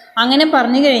 അങ്ങനെ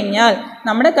പറഞ്ഞു കഴിഞ്ഞാൽ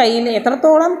നമ്മുടെ കയ്യിൽ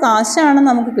എത്രത്തോളം കാശാണ്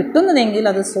നമുക്ക് കിട്ടുന്നതെങ്കിൽ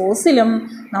അത് സോഴ്സിലും,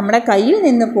 നമ്മുടെ കയ്യിൽ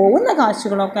നിന്ന് പോകുന്ന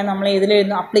കാശുകളൊക്കെ നമ്മൾ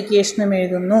ഇതിലെഴുതുന്നു, അപ്ലിക്കേഷനും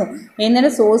എഴുതുന്നു.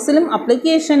 എന്നിട്ട് സോഴ്സിലും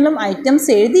അപ്ലിക്കേഷനിലും ഐറ്റംസ്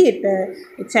എഴുതിയിട്ട്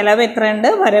ചിലവ് എത്രയുണ്ട്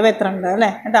വരവ് എത്രയുണ്ട്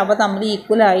അല്ലേ, എന്നിട്ട് അപ്പോൾ തമ്മിൽ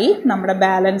ഈക്വലായി നമ്മുടെ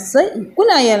ബാലൻസ്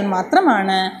ഈക്വലായാൽ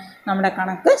മാത്രമാണ് നമ്മുടെ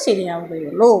കണക്ക്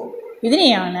ശരിയാവുകയുള്ളൂ.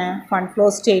 ഇതിനെയാണ് ഫണ്ട് ഫ്ലോ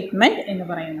സ്റ്റേറ്റ്മെൻറ്റ് എന്ന്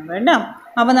പറയുന്നത് കേട്ടോ.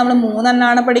 അപ്പോൾ നമ്മൾ 3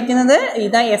 എണ്ണമാണ് പഠിക്കുന്നത്.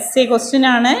 ഇതാ essay ക്വസ്റ്റ്യൻ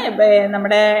ആണ്,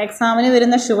 നമ്മുടെ എക്സാമിന്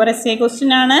വരുന്ന ഷുവർ essay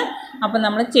ക്വസ്റ്റ്യൻ ആണ്. അപ്പോൾ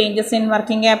നമ്മൾ changes in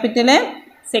working capital,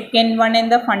 second one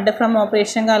എന്താ ഫണ്ട് ഫ്രം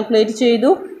ഓപ്പറേഷൻ കാൽക്കുലേറ്റ്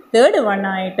ചെയ്തു, തേർഡ് വൺ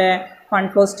ആയിട്ട്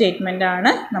ഫണ്ട് ഫ്ലോ സ്റ്റേറ്റ്മെൻ്റ്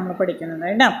ആണ് നമ്മൾ പഠിക്കുന്നത്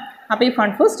കേട്ടോ. അപ്പോൾ ഈ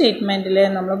ഫണ്ട് ഫ്ലോ സ്റ്റേറ്റ്മെൻറ്റിൽ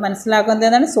നമ്മൾ മനസ്സിലാക്കുന്നത്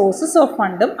എന്താണ്, സോഴ്സസ് ഓഫ്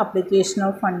ഫണ്ടും അപ്ലിക്കേഷൻ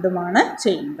ഓഫ് ഫണ്ടുമാണ്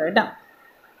ചെയ്യുന്നത് കേട്ടോ.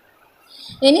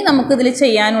 ഇനി നമുക്കിതിൽ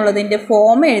ചെയ്യാനുള്ളതിൻ്റെ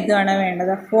ഫോം എഴുതുകയാണ്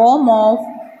വേണ്ടത്. Form of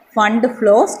fund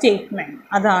flow statement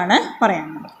അതാണ്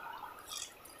പറയാനുള്ളത്.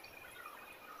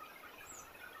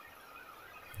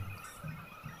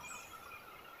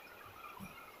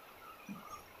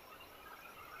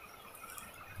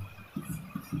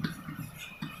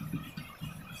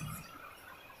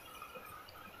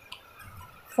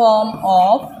 Form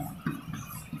of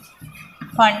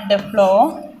fund flow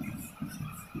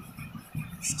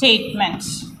statements.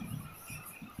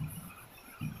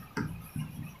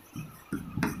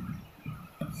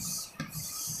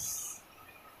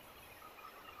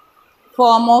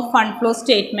 Form of fund flow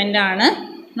statement ആണ്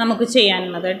നമുക്ക്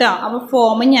ചെയ്യാനുള്ളത് കേട്ടോ. അപ്പോൾ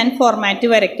ഫോം ഞാൻ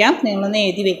ഫോർമാറ്റ് വരയ്ക്കാം, നിങ്ങളൊന്ന്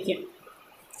എഴുതി വയ്ക്കുക.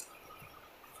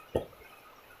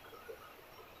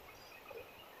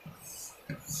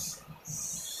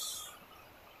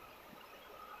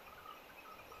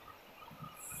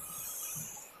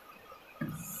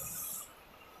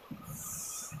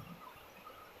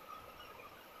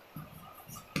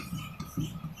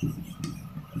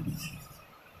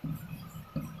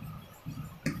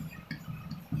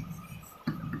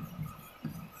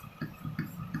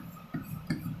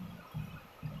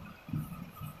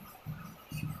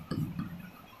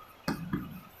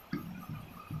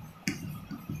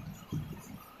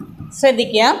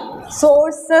 ശ്രദ്ധിക്കുക,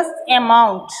 സോഴ്സസ്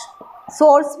എമൗണ്ട്,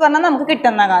 സോഴ്സ് പറഞ്ഞാൽ നമുക്ക്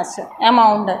കിട്ടുന്ന കാശ്,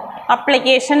 എമൗണ്ട്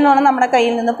അപ്ലിക്കേഷൻ എന്ന് പറഞ്ഞാൽ നമ്മുടെ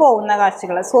കയ്യിൽ നിന്ന് പോകുന്ന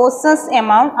കാശുകൾ. സോഴ്സസ്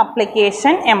എമൗണ്ട്,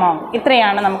 അപ്ലിക്കേഷൻ എമൗണ്ട്,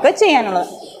 ഇത്രയാണ് നമുക്ക്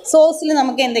ചെയ്യാനുള്ളത്. സോഴ്സിൽ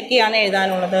നമുക്ക് എന്തൊക്കെയാണ്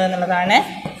എഴുതാനുള്ളത് എന്നുള്ളതാണ്.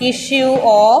 Issue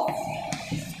of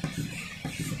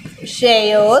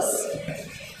shares,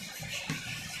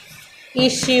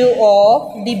 issue of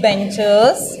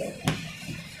debentures,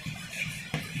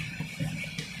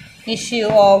 issue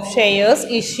of shares,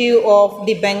 issue of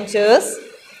debentures,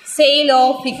 sale of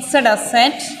fixed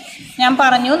asset. ഞാൻ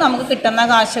പറഞ്ഞു നമുക്ക് കിട്ടുന്ന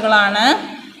കാശുകളാണ്.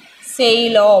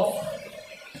 Sale of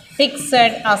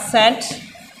fixed asset,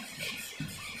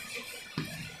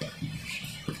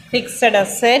 fixed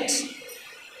asset.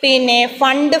 പിന്നെ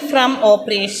ഫണ്ട് ഫ്രം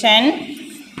ഓപ്പറേഷൻ,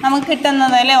 നമുക്ക്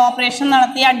കിട്ടുന്നത് അല്ലേ, ഓപ്പറേഷൻ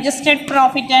നടത്തി adjusted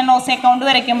profit and loss account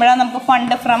വരയ്ക്കുമ്പോഴാണ് നമുക്ക്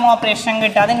ഫണ്ട് ഫ്രം ഓപ്പറേഷൻ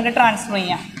കിട്ടുക. അതിങ്ങോട്ട് ട്രാൻസ്ഫർ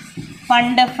ചെയ്യാം,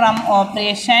 ഫണ്ട് ഫ്രം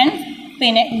ഓപ്പറേഷൻ.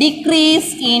 പിന്നെ decrease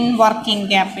in working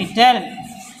capital,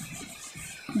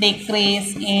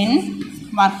 decrease in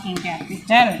working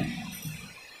capital.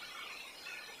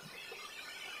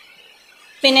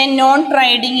 പിന്നെ non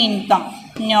trading income,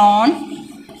 non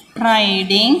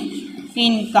trading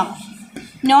income.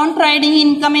 Non trading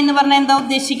income എന്ന് പറഞ്ഞാൽ എന്താ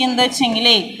ഉദ്ദേശിക്കുന്നത്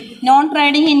വെച്ചെങ്കിലേ, നോൺ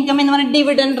ട്രേഡിംഗ് ഇൻകം എന്ന് പറഞ്ഞാൽ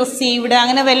ഡിവിഡൻഡ് റിസീവ്ഡ്,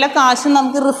 അങ്ങനെ വല്ല കാശും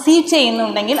നമുക്ക് റിസീവ്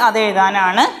ചെയ്യുന്നുണ്ടെങ്കിൽ അത്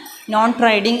എഴുതാനാണ് നോൺ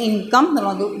ട്രേഡിംഗ് ഇൻകം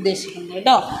എന്നുള്ളത് ഉദ്ദേശിക്കുന്നത്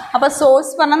കേട്ടോ. അപ്പോൾ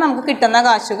സോഴ്സ് പറഞ്ഞാൽ നമുക്ക് കിട്ടുന്ന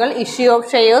കാശുകൾ, issue of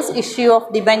shares, issue of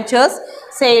debentures,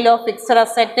 sale of fixed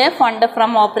asset, fund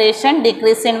from operation,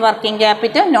 decrease in working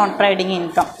capital, non trading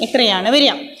income, ഇത്രയാണ്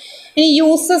വരിക. ഇനി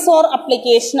യൂസസ് ഓർ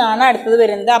അപ്ലിക്കേഷൻ ആണ് അടുത്തത്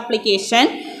വരുന്നത്. അപ്ലിക്കേഷൻ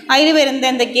അതിൽ വരുന്നത്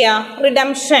എന്തൊക്കെയാ,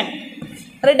 റിഡംഷൻ.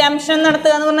 റിഡംഷൻ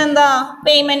നടത്തുക എന്ന് പറഞ്ഞാൽ എന്താ,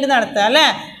 പേയ്മെൻറ്റ് നടത്തുക അല്ലേ.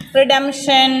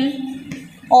 Redemption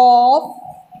of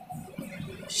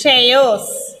shares.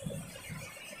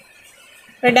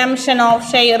 Redemption of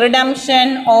share. Redemption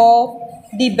of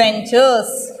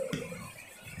debentures.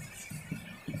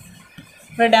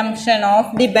 Redemption of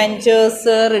debentures.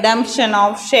 Redemption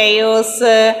of shares.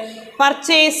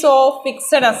 Purchase of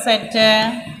fixed asset.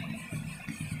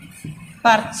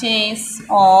 Purchase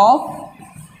of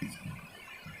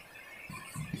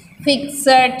fixed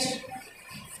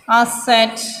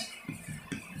asset.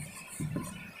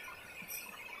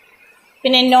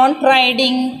 പിന്നെ non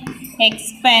trading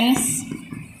expense.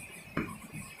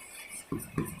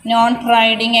 Non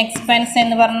trading expense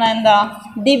എന്ന് പറഞ്ഞാൽ എന്താ?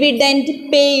 Dividend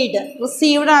paid.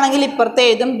 റിസീവ്ഡ് ആണെങ്കിൽ ഇപ്പുറത്ത്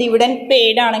എഴുതും, dividend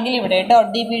paid ആണെങ്കിൽ ഇവിടെ കേട്ടോ.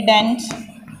 ഡിവിഡൻഡ്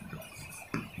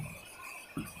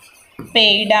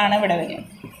പെയ്ഡ് ആണ് ഇവിടെ വരിക.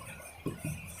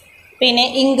 പിന്നെ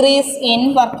increase in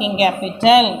working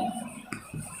capital.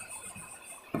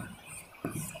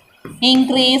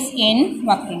 Increase in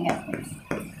working capital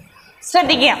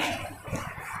ശ്രദ്ധിക്കുക.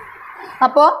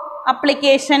 അപ്പോൾ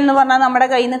അപ്ലിക്കേഷൻ എന്ന് പറഞ്ഞാൽ നമ്മുടെ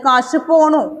കയ്യിൽ നിന്ന് കാശ്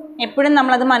പോണു, എപ്പോഴും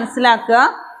നമ്മളത് മനസ്സിലാക്കുക.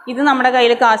 ഇത് നമ്മുടെ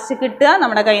കയ്യിൽ കാശ് കിട്ടുക,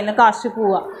 നമ്മുടെ കയ്യിൽ നിന്ന് കാശ്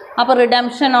പോവുക. അപ്പോൾ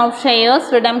redemption of shares,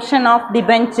 redemption of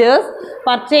debentures,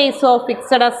 purchase of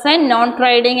fixed asset, non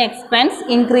trading expense,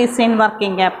 increase in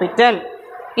working capital.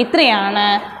 ഇത്രയാണ്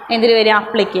എന്തിൽ വരിക?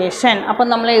 അപ്ലിക്കേഷൻ. അപ്പം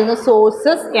നമ്മൾ എഴുതുന്ന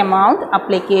സോഴ്സസ് എമൗണ്ട്,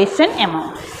 അപ്ലിക്കേഷൻ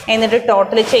എമൗണ്ട്, എന്നിട്ട്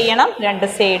ടോട്ടൽ ചെയ്യണം. രണ്ട്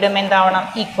സൈഡും എന്താവണം?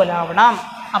 ഈക്വൽ ആവണം.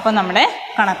 അപ്പം നമ്മുടെ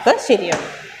കണക്ക് ശരിയാവും.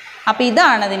 അപ്പോൾ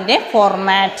ഇതാണ് അതിൻ്റെ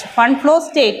ഫോർമാറ്റ്, ഫണ്ട് ഫ്ലോ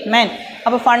സ്റ്റേറ്റ്മെൻറ്റ്.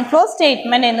 അപ്പോൾ ഫണ്ട് ഫ്ലോ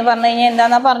സ്റ്റേറ്റ്മെൻറ്റ് എന്ന് പറഞ്ഞു കഴിഞ്ഞാൽ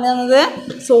എന്താണെന്നാണ് പറഞ്ഞു തന്നത്?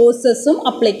 സോഴ്സസും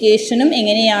അപ്ലിക്കേഷനും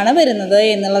എങ്ങനെയാണ് വരുന്നത്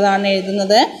എന്നുള്ളതാണ്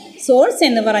എഴുതുന്നത്. സോഴ്സ്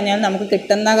എന്ന് പറഞ്ഞാൽ നമുക്ക്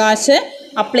കിട്ടുന്ന കാശ്,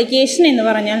 അപ്ലിക്കേഷൻ എന്ന്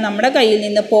പറഞ്ഞാൽ നമ്മുടെ കയ്യിൽ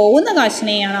നിന്ന് പോകുന്ന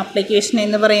കാശിനെയാണ് അപ്ലിക്കേഷൻ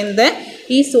എന്ന് പറയുന്നത്.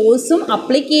 ഈ സോഴ്സും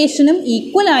അപ്ലിക്കേഷനും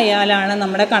ഈക്വൽ ആയാലാണ്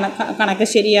നമ്മുടെ കണക്ക്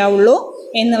ശരിയാവുള്ളൂ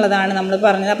എന്നുള്ളതാണ് നമ്മൾ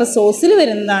പറഞ്ഞത്. അപ്പോൾ സോഴ്സിൽ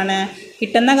വരുന്നതാണ്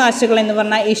കിട്ടുന്ന കാശുകൾ എന്ന്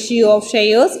പറഞ്ഞാൽ issue of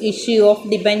shares, issue of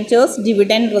debentures,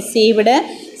 dividend received,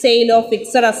 sale of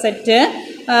fixed asset,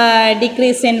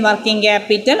 decrease in working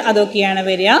capital, അതൊക്കെയാണ്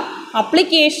വരിക.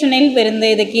 അപ്ലിക്കേഷനിൽ വരുന്നത്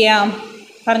ഏതൊക്കെയാണ്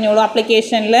പറഞ്ഞോളൂ.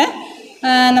 അപ്ലിക്കേഷനിൽ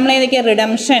നമ്മൾ ഏതൊക്കെയാണ്?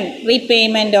 Redemption,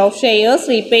 repayment of shares,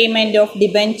 repayment of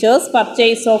debentures,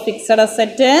 purchase of fixed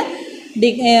asset,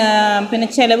 പിന്നെ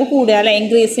ചിലവ് കൂടുക അല്ലെ,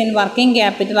 ഇൻക്രീസ് ഇൻ വർക്കിംഗ്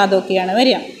ക്യാപിറ്റൽ, അതൊക്കെയാണ്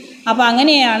വരിക. അപ്പോൾ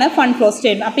അങ്ങനെയാണ് ഫണ്ട് ഫ്ലോ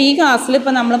സ്റ്റേറ്റ്മെൻറ്റ്. അപ്പോൾ ഈ ക്ലാസ്സിൽ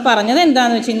ഇപ്പോൾ നമ്മൾ പറഞ്ഞത്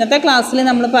എന്താണെന്ന് വെച്ചാൽ, ഇന്നത്തെ ക്ലാസ്സിൽ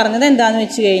നമ്മൾ പറഞ്ഞത് എന്താണെന്ന്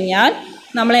വെച്ച് കഴിഞ്ഞാൽ,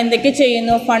 നമ്മൾ എന്തൊക്കെ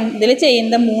ചെയ്യുന്നു? ഇതിൽ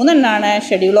ചെയ്യുന്ന 3 എണ്ണമാണ്.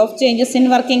 Schedule of changes in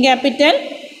working capital,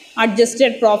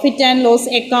 adjusted profit and loss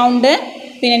account,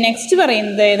 പിന്നെ നെക്സ്റ്റ്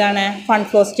പറയുന്നത് ഏതാണ്? Fund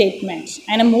flow statement.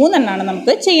 അങ്ങനെ 3 എണ്ണമാണ്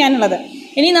നമുക്ക് ചെയ്യാനുള്ളത്.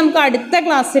 ഇനി നമുക്ക് അടുത്ത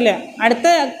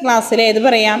ക്ലാസ്സിൽ ഏത്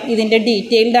പറയാം? ഇതിൻ്റെ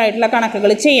ഡീറ്റെയിൽഡ് ആയിട്ടുള്ള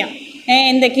കണക്കുകൾ ചെയ്യാം.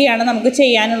 എന്തൊക്കെയാണ് നമുക്ക്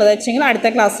ചെയ്യാനുള്ളത് വെച്ചെങ്കിൽ അടുത്ത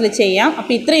ക്ലാസ്സിൽ ചെയ്യാം.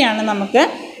 അപ്പോൾ ഇത്രയാണ് നമുക്ക്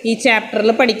ഈ ചാപ്റ്ററിൽ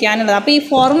പഠിക്കാനുള്ളത്. അപ്പോൾ ഈ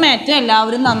ഫോർമാറ്റ്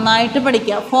എല്ലാവരും നന്നായിട്ട്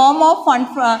പഠിക്കുക. Form of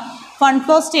fund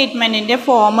flow സ്റ്റേറ്റ്മെൻറ്റിൻ്റെ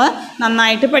form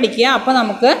നന്നായിട്ട് പഠിക്കുക. അപ്പോൾ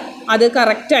നമുക്ക് അത്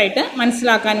കറക്റ്റായിട്ട്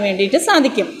മനസ്സിലാക്കാൻ വേണ്ടിയിട്ട്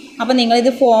സാധിക്കും. അപ്പോൾ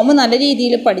നിങ്ങളിത് ഫോം നല്ല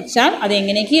രീതിയിൽ പഠിച്ചാൽ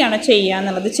അതെങ്ങനെയൊക്കെയാണ് ചെയ്യുക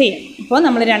എന്നുള്ളത് ചെയ്യും. അപ്പോൾ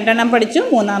നമ്മൾ 2 എണ്ണം പഠിച്ചു,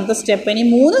 3ാമത്തെ സ്റ്റെപ്പ്. ഇനി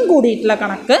 3ഉം കൂടിയിട്ടുള്ള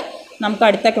കണക്ക് നമുക്ക്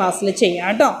അടുത്ത ക്ലാസ്സിൽ ചെയ്യാം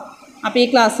കേട്ടോ. അപ്പോൾ ഈ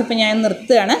ക്ലാസ് ഇപ്പോൾ ഞാൻ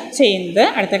നിർത്തുകയാണ് ചെയ്യുന്നത്,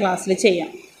 അടുത്ത ക്ലാസ്സിൽ ചെയ്യാം.